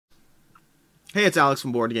Hey, it's Alex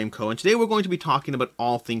from BoardGameCo, and today we're going to be talking about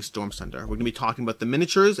all things Stormsunder. We're going to be talking about the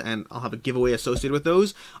miniatures, and I'll have a giveaway associated with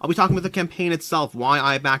those. I'll be talking about the campaign itself, why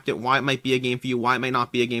I backed it, why it might be a game for you, why it might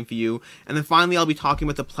not be a game for you, and then finally I'll be talking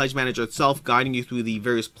about the pledge manager itself, guiding you through the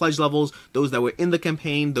various pledge levels, those that were in the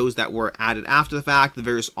campaign, those that were added after the fact, the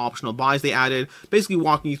various optional buys they added, basically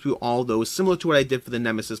walking you through all those, similar to what I did for the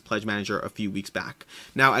Nemesis pledge manager a few weeks back.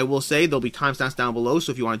 Now, I will say there'll be timestamps down below,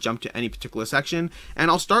 so if you want to jump to any particular section, and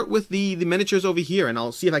I'll start with the miniatures over here, and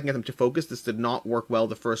I'll see if I can get them to focus. This did not work well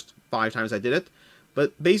the first 5 times I did it,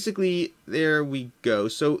 but basically there we go.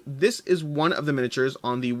 So this is one of the miniatures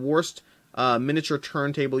on the worst miniature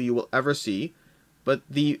turntable you will ever see, but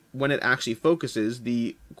when it actually focuses,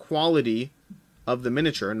 the quality of the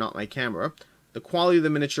miniature, not my camera, the quality of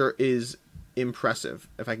the miniature is impressive.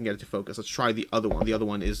 If I can get it to focus, let's try the other one. The other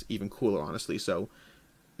one is even cooler, honestly. So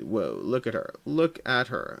whoa, look at her, look at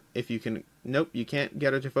her. If you can, nope, you can't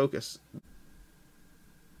get her to focus.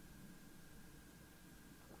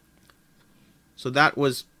 So that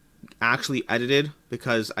was actually edited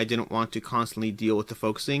because I didn't want to constantly deal with the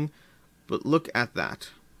focusing. But look at that.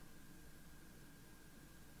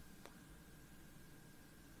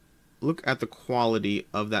 Look at the quality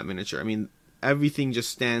of that miniature. I mean, everything just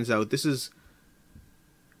stands out. This is...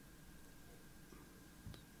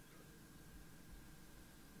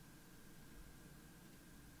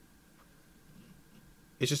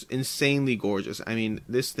 It's just insanely gorgeous. I mean,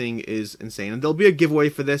 this thing is insane. And there'll be a giveaway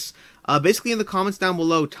for this. Basically, in the comments down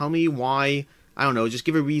below, tell me why, I don't know, just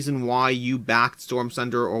give a reason why you backed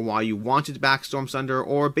Stormsunder or why you wanted to back Stormsunder,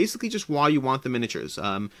 or basically just why you want the miniatures.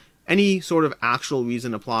 Any sort of actual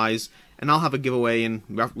reason applies, and I'll have a giveaway in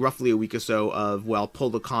roughly a week or so of, well,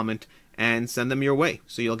 pull the comment and send them your way.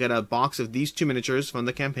 So you'll get a box of these 2 miniatures from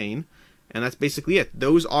the campaign, and that's basically it.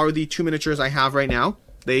 Those are the 2 miniatures I have right now.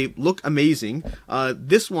 They look amazing.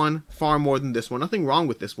 This one, far more than this one. Nothing wrong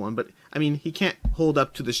with this one, but, I mean, he can't hold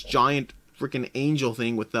up to this giant freaking angel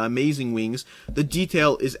thing with the amazing wings. The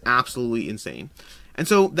detail is absolutely insane. And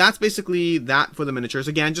so that's basically that for the miniatures.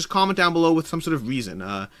 Again, just comment down below with some sort of reason.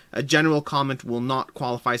 A general comment will not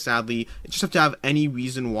qualify, sadly. You just have to have any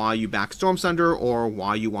reason why you back Stormsunder, or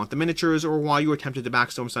why you want the miniatures, or why you attempted to back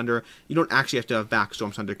Stormsunder. You don't actually have to have back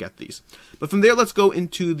Stormsunder to get these. But from there, let's go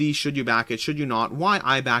into the should you back it, should you not, why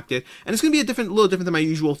I backed it. And it's going to be a little different than my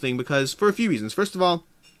usual thing, because for a few reasons. First of all,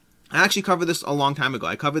 I actually covered this a long time ago.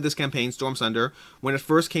 I covered this campaign, Stormsunder, when it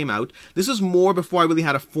first came out. This was more before I really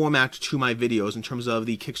had a format to my videos in terms of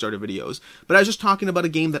the Kickstarter videos. But I was just talking about a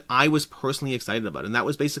game that I was personally excited about, and that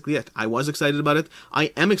was basically it. I was excited about it.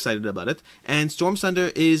 I am excited about it. And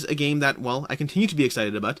Stormsunder is a game that, well, I continue to be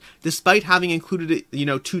excited about, despite having included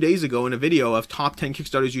it, 2 days ago in a video of top 10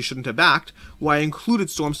 Kickstarters you shouldn't have backed, where I included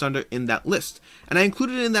Stormsunder in that list. And I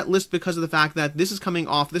included it in that list because of the fact that this is coming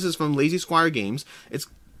off, this is from Lazy Squire Games. It's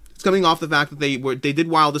coming off the fact that they did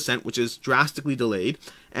Wild Assent, which is drastically delayed,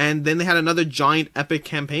 and then they had another giant epic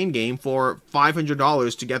campaign game for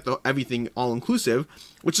 $500 to get everything all-inclusive,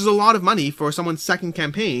 which is a lot of money for someone's second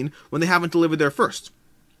campaign when they haven't delivered their first.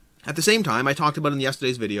 At the same time, I talked about it in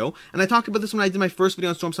yesterday's video, and I talked about this when I did my first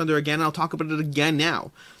video on Stormsunder again, and I'll talk about it again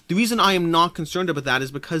now. The reason I am not concerned about that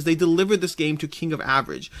is because they delivered this game to King of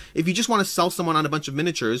Average. If you just want to sell someone on a bunch of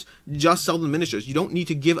miniatures, just sell them miniatures. You don't need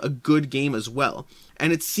to give a good game as well.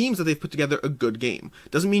 And it seems that they've put together a good game.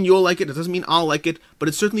 Doesn't mean you'll like it, it doesn't mean I'll like it, but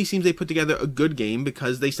it certainly seems they put together a good game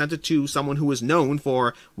because they sent it to someone who was known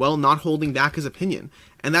for, well, not holding back his opinion.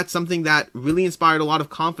 And that's something that really inspired a lot of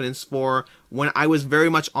confidence for when I was very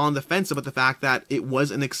much on the fence about the fact that it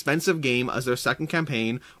was an expensive game as their second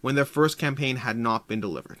campaign when their first campaign had not been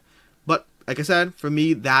delivered. But, like I said, for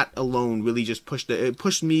me, that alone really just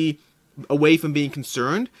pushed me away from being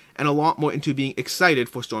concerned and a lot more into being excited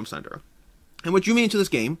for Stormsunder. And what drew me into this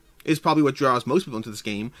game is probably what draws most people into this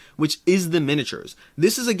game, which is the miniatures.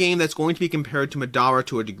 This is a game that's going to be compared to Madara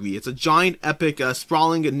to a degree. It's a giant, epic,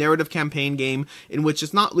 sprawling narrative campaign game in which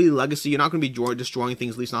it's not really legacy. You're not going to be destroying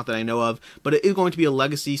things, at least not that I know of, but it is going to be a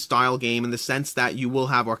legacy-style game in the sense that you will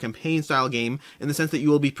have our campaign-style game, in the sense that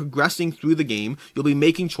you will be progressing through the game. You'll be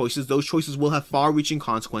making choices. Those choices will have far-reaching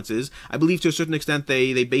consequences. I believe to a certain extent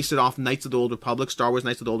they base it off Knights of the Old Republic, Star Wars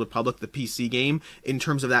Knights of the Old Republic, the PC game, in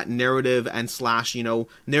terms of that narrative and slash,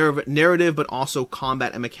 narrative, but also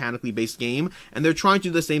combat and mechanically based game, and they're trying to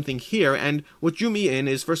do the same thing here. And what drew me in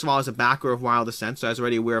is, first of all, as a backer of Wild Assent, so I was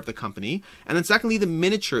already aware of the company, and then secondly, the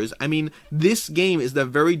miniatures. I mean, this game is the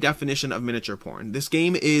very definition of miniature porn. This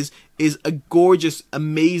game is a gorgeous,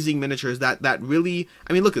 amazing miniatures that really,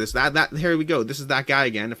 I mean, look at this, here we go, this is that guy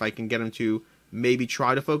again, if I can get him to maybe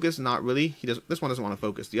try to focus. Not really, this one doesn't want to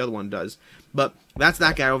focus, the other one does, but that's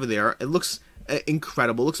that guy over there. It looks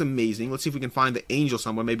incredible. It looks amazing. Let's see if we can find the angel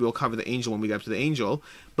somewhere. Maybe we'll cover the angel when we get up to the angel.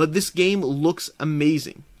 But this game looks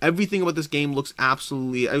amazing. Everything about this game looks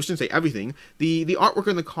absolutely, I shouldn't say everything. The artwork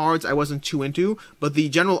on the cards I wasn't too into, but the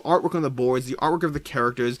general artwork on the boards, the artwork of the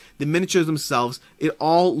characters, the miniatures themselves, it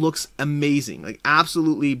all looks amazing. Like,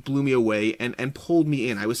 absolutely blew me away and pulled me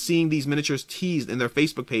in. I was seeing these miniatures teased in their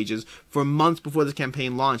Facebook pages for months before the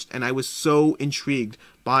campaign launched, and I was so intrigued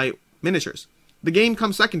by miniatures. The game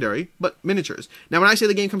comes secondary, but miniatures. Now, when I say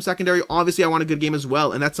the game comes secondary, obviously I want a good game as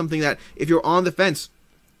well, and that's something that, if you're on the fence,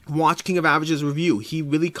 watch King of Average's review. He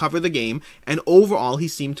really covered the game, and overall, he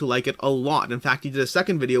seemed to like it a lot. In fact, he did a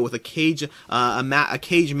second video with a cage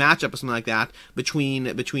matchup or something like that between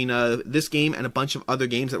this game and a bunch of other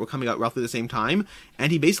games that were coming out roughly the same time.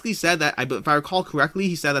 And he basically said that, if I recall correctly,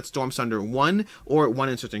 he said that Stormsunder won, or it won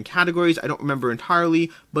in certain categories. I don't remember entirely,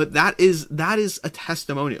 but that is a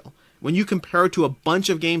testimonial. When you compare it to a bunch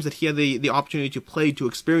of games that he had the opportunity to play, to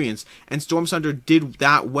experience, and Stormsunder did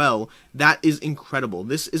that well, that is incredible.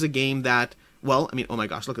 This is a game that, well, I mean, oh my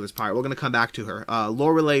gosh, look at this pirate. We're going to come back to her.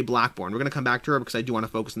 Lorelei Blackborn. We're going to come back to her because I do want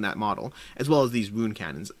to focus on that model, as well as these rune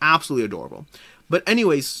cannons. Absolutely adorable. But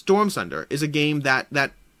anyways, Stormsunder is a game that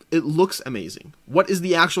it looks amazing. What is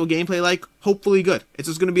the actual gameplay like? Hopefully good. It's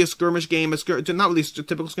just going to be a skirmish game, not really a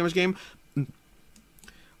typical skirmish game,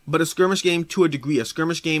 but a skirmish game to a degree, a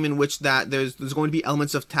skirmish game in which that there's going to be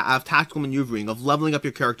elements of tactical maneuvering, of leveling up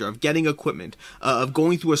your character, of getting equipment, of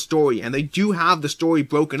going through a story. And they do have the story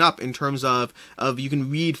broken up in terms of you can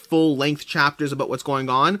read full-length chapters about what's going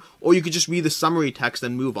on, or you could just read the summary text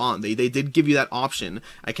and move on. They did give you that option.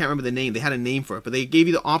 I can't remember the name. They had a name for it, but they gave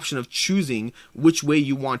you the option of choosing which way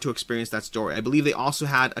you want to experience that story. I believe they also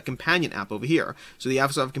had a companion app over here. So they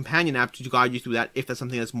also have a companion app to guide you through that if that's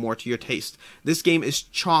something that's more to your taste. This game is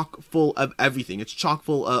chock full of everything. It's chock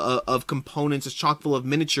full of components. It's chock full of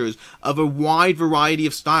miniatures of a wide variety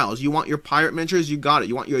of styles. You want your pirate miniatures? You got it.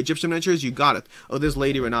 You want your Egyptian miniatures? You got it. Oh, there's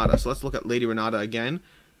Lady Renata. So let's look at Lady Renata again.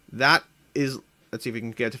 That is, let's see if we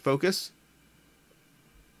can get it to focus.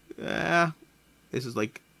 This is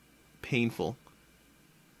like painful.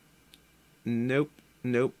 Nope.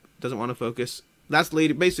 Doesn't want to focus. That's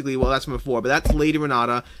Lady, basically, well, that's from before, but that's Lady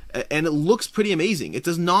Renata, and it looks pretty amazing. It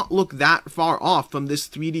does not look that far off from this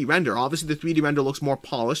 3D render. Obviously, the 3D render looks more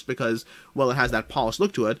polished because, well, it has that polished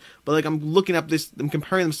look to it, but like, I'm looking up this, I'm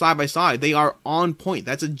comparing them side by side. They are on point.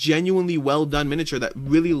 That's a genuinely well-done miniature that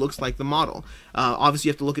really looks like the model. Obviously,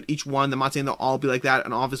 you have to look at each one. I'm not saying they'll all be like that,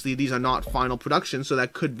 and obviously, these are not final production, so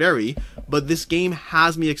that could vary, but this game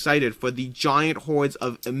has me excited for the giant hordes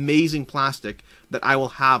of amazing plastic that I will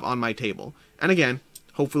have on my table. And again,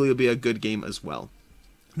 hopefully it'll be a good game as well.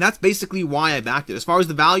 That's basically why I backed it. As far as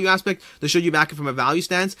the value aspect, to show you back it from a value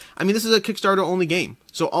stance, I mean, this is a Kickstarter only game.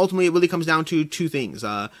 So ultimately, it really comes down to two things.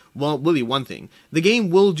 Well, really one thing. The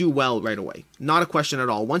game will do well right away. Not a question at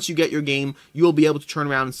all. Once you get your game, you will be able to turn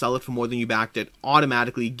around and sell it for more than you backed it.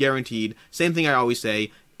 Automatically, guaranteed. Same thing I always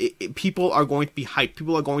say. People are going to be hyped.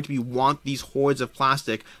 People are going to want these hordes of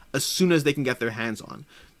plastic as soon as they can get their hands on.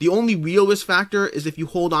 The only real risk factor is if you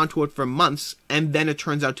hold on to it for months and then it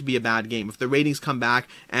turns out to be a bad game. If the ratings come back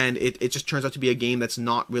and it just turns out to be a game that's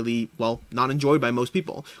not really, well, not enjoyed by most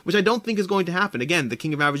people, which I don't think is going to happen. Again, the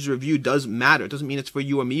King of Average review does matter. It doesn't mean it's for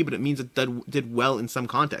you or me, but it means it did well in some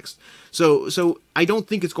context. So I don't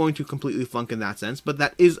think it's going to completely flunk in that sense, but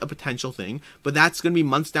that is a potential thing. But that's going to be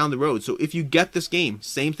months down the road. So if you get this game,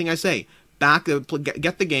 same thing I say, get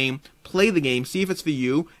the game, play the game, see if it's for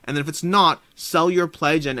you, and then if it's not, sell your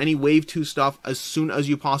pledge and any Wave 2 stuff as soon as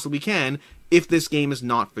you possibly can if this game is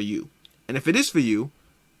not for you. And if it is for you,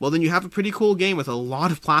 well, then you have a pretty cool game with a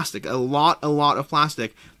lot of plastic, a lot of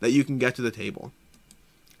plastic that you can get to the table.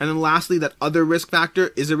 And then lastly, that other risk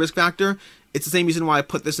factor is a risk factor. It's the same reason why I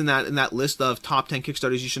put this in that list of top 10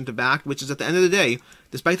 Kickstarters you shouldn't have backed, which is at the end of the day,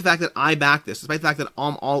 despite the fact that I backed this, despite the fact that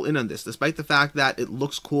I'm all in on this, despite the fact that it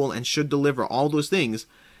looks cool and should deliver all those things,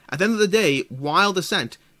 at the end of the day, Wild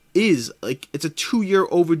Assent is, like, it's a 2-year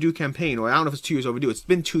overdue campaign, or I don't know if it's 2 years overdue, it's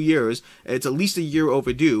been 2 years, it's at least a year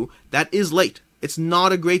overdue. That is late. It's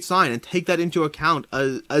not a great sign, and take that into account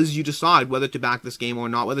as you decide whether to back this game or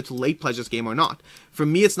not, whether to late pledge this game or not. For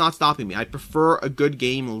me, it's not stopping me. I prefer a good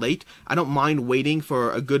game late. I don't mind waiting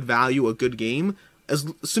for a good value, a good game,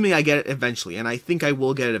 assuming I get it eventually, and I think I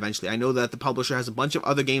will get it eventually. I know that the publisher has a bunch of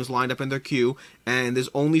other games lined up in their queue, and there's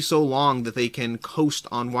only so long that they can coast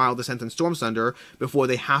on Wild Assent and Stormsunder before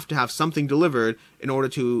they have to have something delivered in order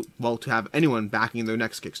to, well, to have anyone backing their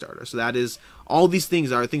next Kickstarter. So that is, all these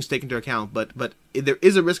things are things taken into account, but there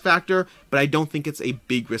is a risk factor, but I don't think it's a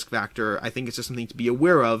big risk factor. I think it's just something to be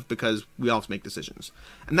aware of because we all have to make decisions.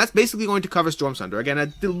 And that's basically going to cover Stormsunder. Again, I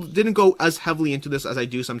didn't go as heavily into this as I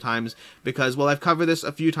do sometimes because, well, I've covered this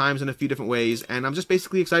a few times in a few different ways, and I'm just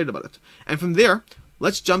basically excited about it. And from there,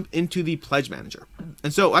 let's jump into the Pledge Manager.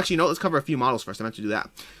 And so, actually, let's cover a few models first. I meant to do that.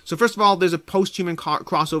 So first of all, there's a post-human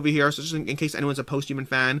crossover here. So just in case anyone's a post-human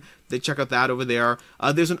fan, they check out that over there.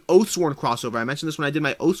 There's an Oathsworn crossover. I mentioned this when I did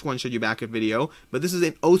my Oathsworn Should You Back It video, but this is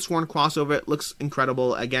an Oathsworn crossover. It looks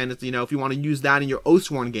incredible. Again, it's, if you want to use that in your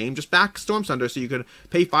Oathsworn game, just back Stormsunder so you could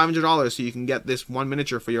pay $500 so you can get this one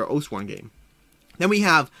miniature for your Oathsworn game. Then we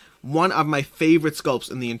have one of my favorite sculpts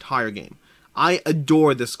in the entire game. I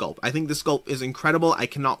adore this sculpt. I think this sculpt is incredible. I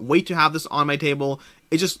cannot wait to have this on my table.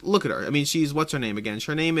 It just, look at her. I mean, what's her name again?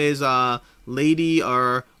 Her name is Lady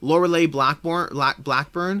or Lorelei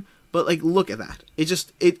Blackburn. But like, look at that.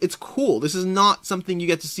 It's cool. This is not something you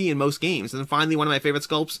get to see in most games. And then finally, one of my favorite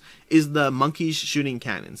sculpts is the monkeys shooting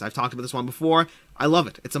cannons. I've talked about this one before. I love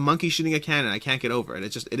it. It's a monkey shooting a cannon. I can't get over it.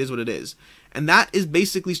 It is what it is. And that is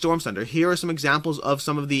basically Stormsunder. Here are some examples of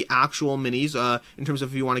some of the actual minis, in terms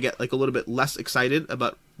of if you want to get like a little bit less excited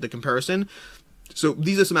about the comparison. So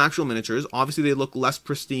these are some actual miniatures. Obviously, they look less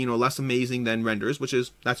pristine or less amazing than renders,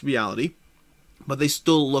 that's reality. But they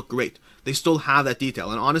still look great. They still have that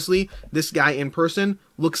detail. And honestly, this guy in person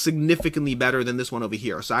looks significantly better than this one over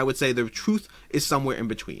here. So I would say the truth is somewhere in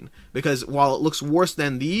between. Because while it looks worse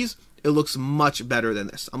than these, it looks much better than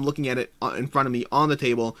this. I'm looking at it in front of me on the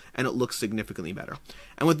table, and it looks significantly better.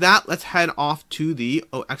 And with that, let's head off to the...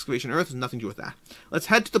 Oh, Excavation Earth has nothing to do with that. Let's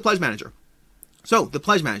head to the Pledge Manager. So, the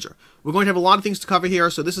Pledge Manager. We're going to have a lot of things to cover here,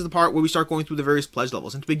 so this is the part where we start going through the various pledge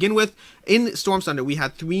levels. And to begin with, in Stormsunder, we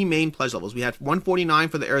had 3 main pledge levels. We had 149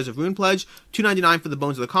 for the Heirs of Ruin pledge, 299 for the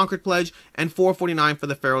Bones of the Conquered pledge, and 449 for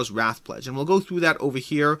the Pharaoh's Wrath pledge. And we'll go through that over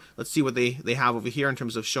here. Let's see what they have over here in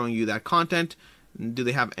terms of showing you that content. Do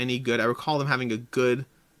they have any good? I recall them having a good...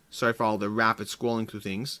 Sorry for all the rapid scrolling through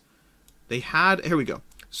things. They had... Here we go.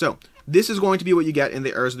 So, this is going to be what you get in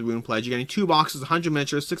the Heirs of the Ruin pledge. You're getting 2 boxes, 100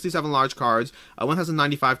 miniatures, 67 large cards,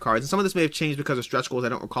 1,095 cards, and some of this may have changed because of stretch goals. I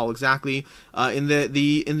don't recall exactly. In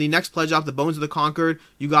the next pledge off, the Bones of the Conquered,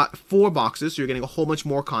 you got 4 boxes, so you're getting a whole bunch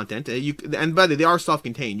more content. And by the way, they are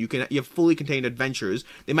self-contained. You have fully contained adventures.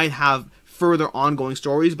 They might have further ongoing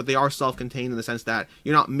stories, but they are self-contained in the sense that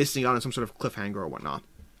you're not missing out on some sort of cliffhanger or whatnot.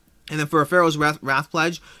 And then for a Pharaoh's Wrath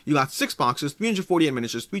pledge, you got 6 boxes, 348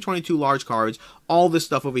 miniatures, 322 large cards, all this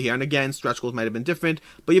stuff over here. And again, stretch goals might have been different,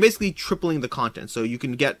 but you're basically tripling the content. So you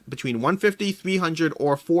can get between 150, 300,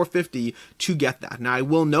 or 450 to get that. Now, I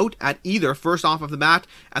will note at either, first off the bat,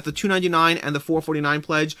 at the 299 and the 449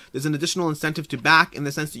 pledge, there's an additional incentive to back in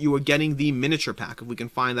the sense that you are getting the miniature pack. If we can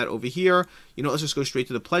find that over here, let's just go straight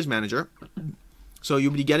to the Pledge Manager. So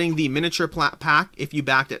you'll be getting the miniature pack if you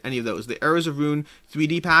backed at any of those. The Heirs of Ruin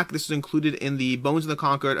 3D pack, this is included in the Bones of the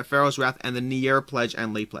Conquered, a Pharaoh's Wrath, and the Nier pledge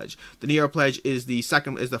and Late pledge. The Nier pledge is the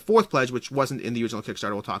 4th pledge, which wasn't in the original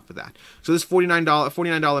Kickstarter. We'll talk about that. So this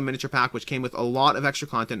 $49 miniature pack, which came with a lot of extra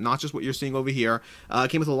content, not just what you're seeing over here,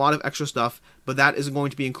 came with a lot of extra stuff, but that is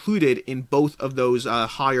going to be included in both of those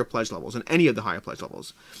higher pledge levels, and any of the higher pledge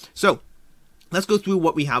levels. So, let's go through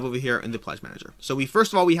what we have over here in the Pledge Manager. So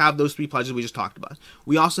first of all, we have those 3 pledges we just talked about.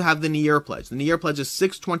 We also have the Nier pledge. The Nier pledge is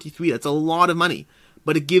 $623. That's a lot of money.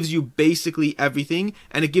 But it gives you basically everything,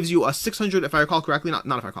 and it gives you a 600, if I recall correctly, not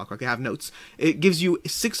if I recall correctly, I have notes. It gives you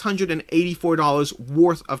 $684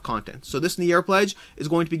 worth of content. So this Nier pledge is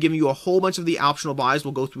going to be giving you a whole bunch of the optional buys.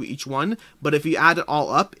 We'll go through each one, but if you add it all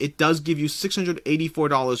up, it does give you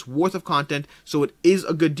 $684 worth of content, so it is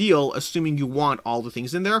a good deal, assuming you want all the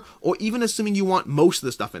things in there, or even assuming you want most of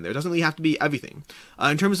the stuff in there. It doesn't really have to be everything.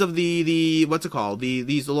 In terms of these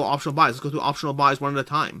little optional buys, let's go through optional buys one at a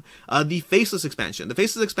time. The Faceless expansion. The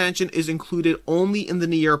Faceless expansion is included only in the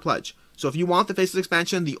Nier pledge. So if you want the Faceless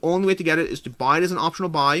expansion, the only way to get it is to buy it as an optional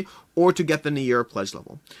buy or to get the Nier pledge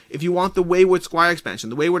level. If you want the Wayward Squire expansion,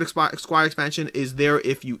 the Wayward Squire expansion is there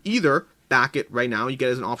if you either back it right now, you get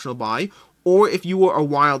it as an optional buy, or if you were a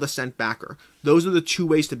Wild Assent backer. Those are the 2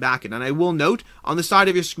 ways to back it. And I will note, on the side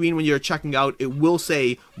of your screen when you're checking out, it will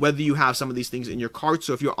say whether you have some of these things in your cart.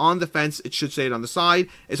 So if you're on the fence, it should say it on the side.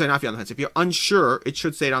 Sorry, not if you're on the fence. If you're unsure, it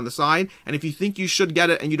should say it on the side. And if you think you should get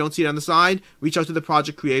it and you don't see it on the side, reach out to the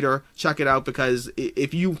project creator, check it out, because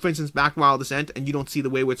if you, for instance, back Wild Assent and you don't see the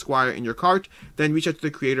Wayward Squire in your cart, then reach out to the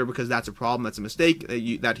creator, because that's a problem, that's a mistake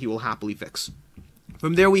that he will happily fix.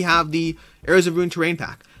 From there, we have the Heirs of Ruin Terrain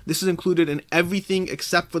pack. This is included in everything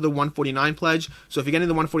except for the 149 pledge. So if you're getting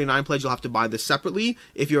the 149 pledge, you'll have to buy this separately.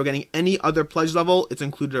 If you're getting any other pledge level, it's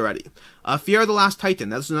included already. Fear of the Last Titan.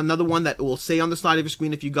 That's another one that will say on the side of your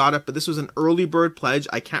screen if you got it, but this was an early bird pledge.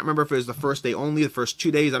 I can't remember if it was the first day only, the first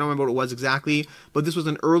 2 days. I don't remember what it was exactly, but this was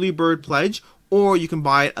an early bird pledge, or you can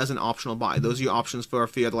buy it as an optional buy. Those are your options for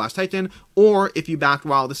Fear of the Last Titan, or if you backed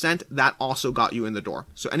Wild Assent, that also got you in the door.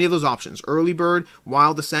 So any of those options, early bird,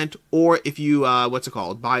 Wild Assent, or if you,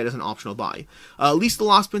 buy it as an optional buy. Least the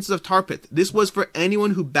Lost Princess of Tarpit. This was for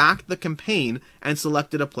anyone who backed the campaign and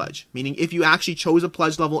selected a pledge. Meaning if you actually chose a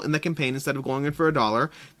pledge level in the campaign instead of going in for $1,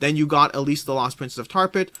 then you got at least the Lost Princess of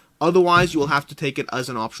Tarpit. Otherwise, you will have to take it as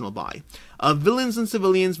an optional buy. Villains and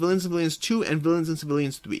Civilians, Villains and Civilians 2, and Villains and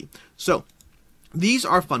Civilians 3. So, these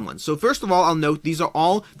are fun ones. So first of all, I'll note these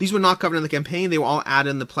were not covered in the campaign. They were all added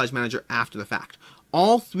in the Pledge Manager after the fact.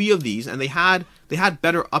 All 3 of these, and they had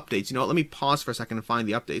better updates. You know what, let me pause for a second and find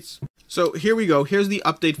the updates. So here we go. Here's the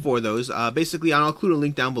update for those. Basically, I'll include a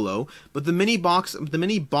link down below. But the mini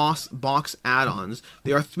boss box add-ons,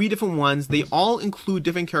 there are 3 different ones. They all include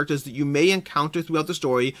different characters that you may encounter throughout the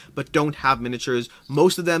story, but don't have miniatures.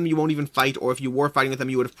 Most of them you won't even fight, or if you were fighting with them,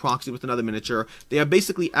 you would have proxied with another miniature. They are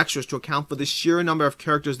basically extras to account for the sheer number of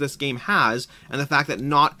characters this game has, and the fact that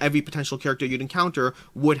not every potential character you'd encounter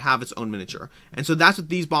would have its own miniature. And so that's what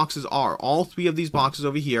these boxes are. All 3 of these boxes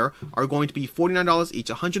over here are going to be $49 each,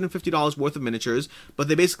 $150 worth of miniatures, but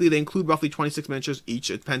they include roughly 26 miniatures each.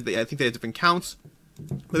 It depends, I think they have different counts,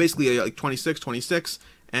 but basically like 26,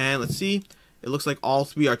 and let's see, it looks like all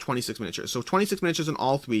 3 are 26 miniatures. So 26 miniatures in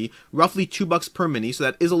all 3, roughly $2 per mini, so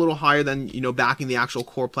that is a little higher than, you know, backing the actual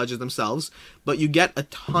core pledges themselves, but you get a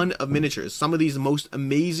ton of miniatures. Some of these most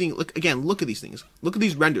amazing, look at these things. Look at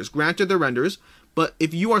these renders. Granted, they're renders, but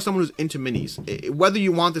if you are someone who's into minis, whether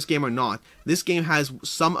you want this game or not, this game has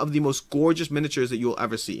some of the most gorgeous miniatures that you'll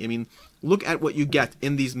ever see. I mean, look at what you get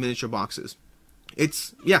in these miniature boxes.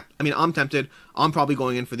 Yeah, I mean, I'm tempted. I'm probably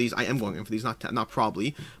going in for these. I am going in for these, not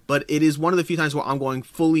probably, but it is one of the few times where I'm going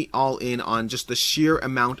fully all in on just the sheer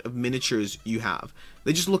amount of miniatures you have.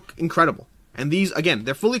 They just look incredible. And these, again,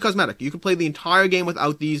 they're fully cosmetic. You can play the entire game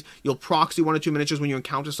without these. You'll proxy 1 or 2 miniatures when you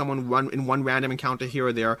encounter someone in one random encounter here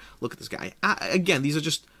or there. Look at this guy. Again, these are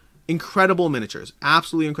just incredible miniatures.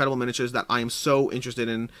 Absolutely incredible miniatures that I am so interested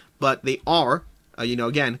in. But they are,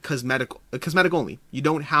 again, cosmetic only. You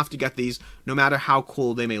don't have to get these, no matter how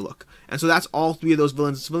cool they may look. And so that's all 3 of those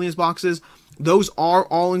Villains and Civilians boxes. Those are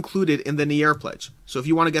all included in the Nier pledge. So if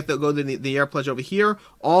you want to go to the Nier pledge over here,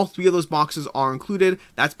 all 3 of those boxes are included.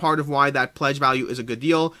 That's part of why that pledge value is a good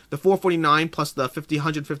deal. The $449 plus the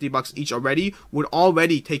 $150 each already would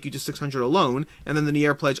already take you to $600 alone, and then the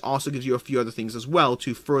Nier pledge also gives you a few other things as well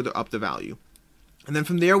to further up the value. And then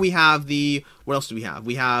from there we have what else do we have?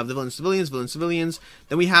 We have the Villains Civilians,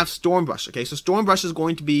 then we have Stormbrush, okay? So Stormbrush is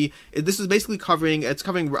going to be, this is basically covering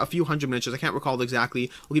a few hundred miniatures, I can't recall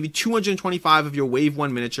exactly. We'll give you 225 of your Wave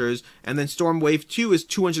 1 miniatures, and then Storm Wave 2 is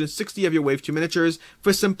 260 of your Wave 2 miniatures.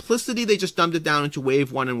 For simplicity, they just dumbed it down into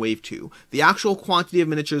Wave 1 and Wave 2. The actual quantity of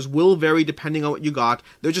miniatures will vary depending on what you got.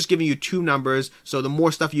 They're just giving you 2 numbers, so the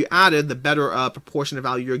more stuff you added, the better proportion of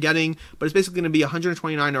value you're getting, but it's basically going to be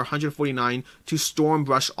 129 or 149 to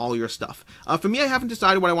Stormbrush all your stuff. For me, I haven't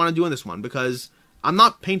decided what I want to do in this one because I'm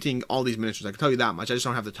not painting all these miniatures, I can tell you that much. I just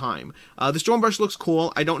don't have the time. The Stormbrush looks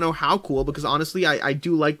cool. I don't know how cool because honestly, I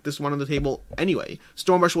do like this one on the table anyway.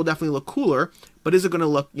 Stormbrush will definitely look cooler, but is it going to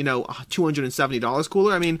look, $270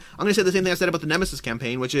 cooler? I mean, I'm going to say the same thing I said about the Nemesis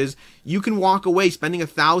campaign, which is you can walk away spending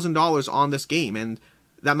 $1,000 on this game, and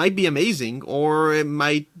that might be amazing, or it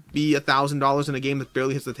might be $1,000 in a game that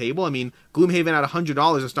barely hits the table. I mean, Gloomhaven at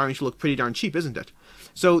 $100 is starting to look pretty darn cheap, isn't it?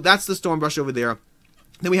 So that's the Stormbrush over there.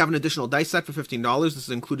 Then we have an additional dice set for $15. This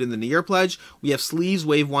is included in the Nier pledge. We have sleeves,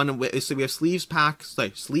 Wave 1, so we have sleeve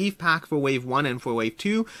pack for Wave 1 and for Wave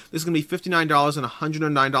 2. This is going to be $59 and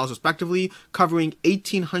 $109 respectively, covering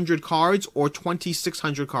 1,800 cards or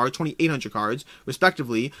 2,600 cards, 2,800 cards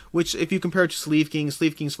respectively, which if you compare it to Sleeve Kings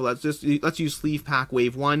for let's use sleeve pack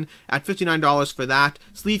Wave 1 at $59 for that.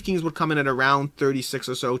 Sleeve Kings would come in at around 36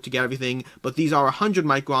 or so to get everything, but these are 100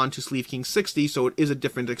 micron to Sleeve Kings 60, so it is a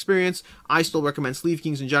different experience. I still recommend Sleeve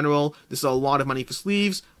Kings in general. This is a lot of money for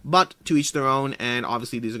sleeves, but to each their own, and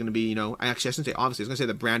obviously these are going to be, I shouldn't say obviously, I was going to say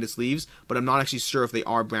the branded sleeves, but I'm not actually sure if they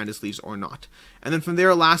are branded sleeves or not. And then from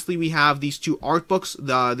there, lastly, we have these 2 art books.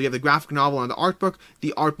 We have the graphic novel and the art book.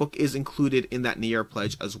 The art book is included in that Nier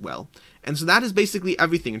pledge as well. And so that is basically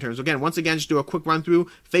everything in terms of, once again, just do a quick run through.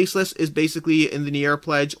 Faceless is basically in the Nier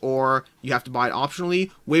pledge, or you have to buy it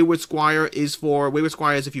optionally. Wayward Squire is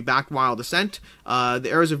if you backed Wild Assent. The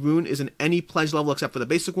Errors of Ruin is in any pledge level except for the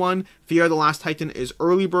basic one. Fear of the Last Titan is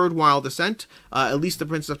early Bird Wild Assent. At least the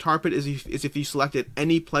Princess of Tarpit is if you selected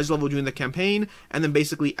any pledge level during the campaign, and then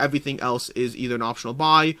basically everything else is either an optional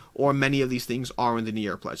buy, or many of these things are in the New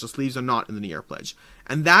Year pledge. The sleeves are not in the New Year pledge.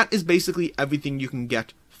 And that is basically everything you can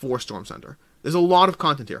get for Stormsunder. There's a lot of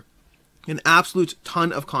content here. An absolute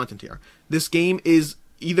ton of content here. This game is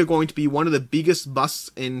either going to be one of the biggest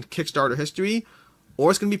busts in Kickstarter history,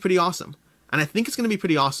 or it's going to be pretty awesome. And I think it's going to be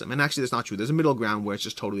pretty awesome. And actually, that's not true. There's a middle ground where it's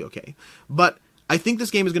just totally okay. But I think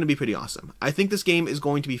this game is going to be pretty awesome. I think this game is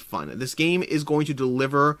going to be fun. This game is going to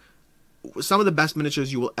deliver some of the best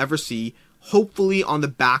miniatures you will ever see, hopefully on the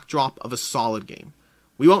backdrop of a solid game.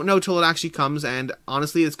 We won't know till it actually comes, and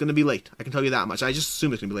honestly, it's going to be late. I can tell you that much. I just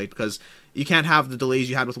assume it's going to be late, because you can't have the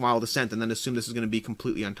delays you had with Wild Assent and then assume this is going to be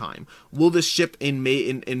completely on time. Will this ship in May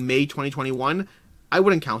 2021? I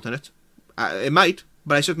wouldn't count on it. It might,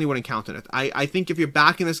 but I certainly wouldn't count on it. I think if you're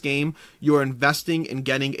backing this game, you're investing in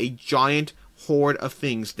getting a giant horde of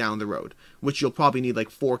things down the road, which you'll probably need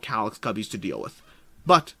like 4 Calyx Cubbies to deal with.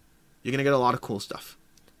 But you're going to get a lot of cool stuff.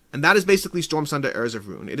 And that is basically Stormsunder Heirs of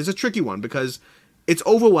Ruin. It is a tricky one, because it's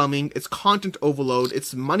overwhelming, it's content overload,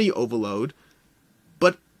 it's money overload,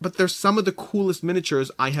 but there's some of the coolest miniatures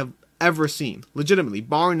I have ever seen. Legitimately,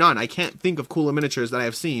 bar none. I can't think of cooler miniatures that I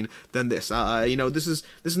have seen than this. You know, this is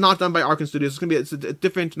not done by Arkan Studios. It's a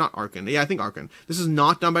different, not Arkan. Yeah, I think Arkan. This is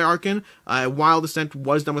not done by Arkan. Wild Assent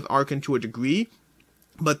was done with Arkan to a degree,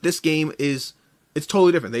 but this game is, it's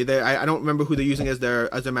totally different. I don't remember who they're using as their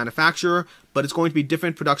manufacturer, but it's going to be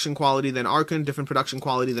different production quality than Arkan, different production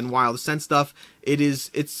quality than Wild Assent stuff. It's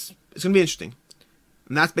going to be interesting.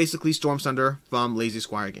 And that's basically Stormsunder from Lazy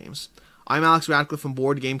Squire Games. I'm Alex Radcliffe from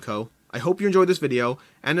BoardGameCo. I hope you enjoyed this video,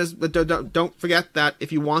 and don't forget that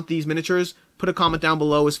if you want these miniatures, put a comment down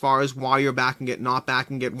below as far as why you're backing it, not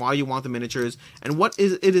backing it, why you want the miniatures, and what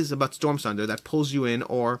it is about Stormsunder that pulls you in,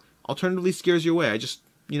 or alternatively scares you away. I'd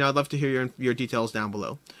love to hear your details down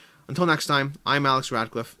below. Until next time, I'm Alex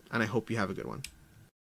Radcliffe, and I hope you have a good one.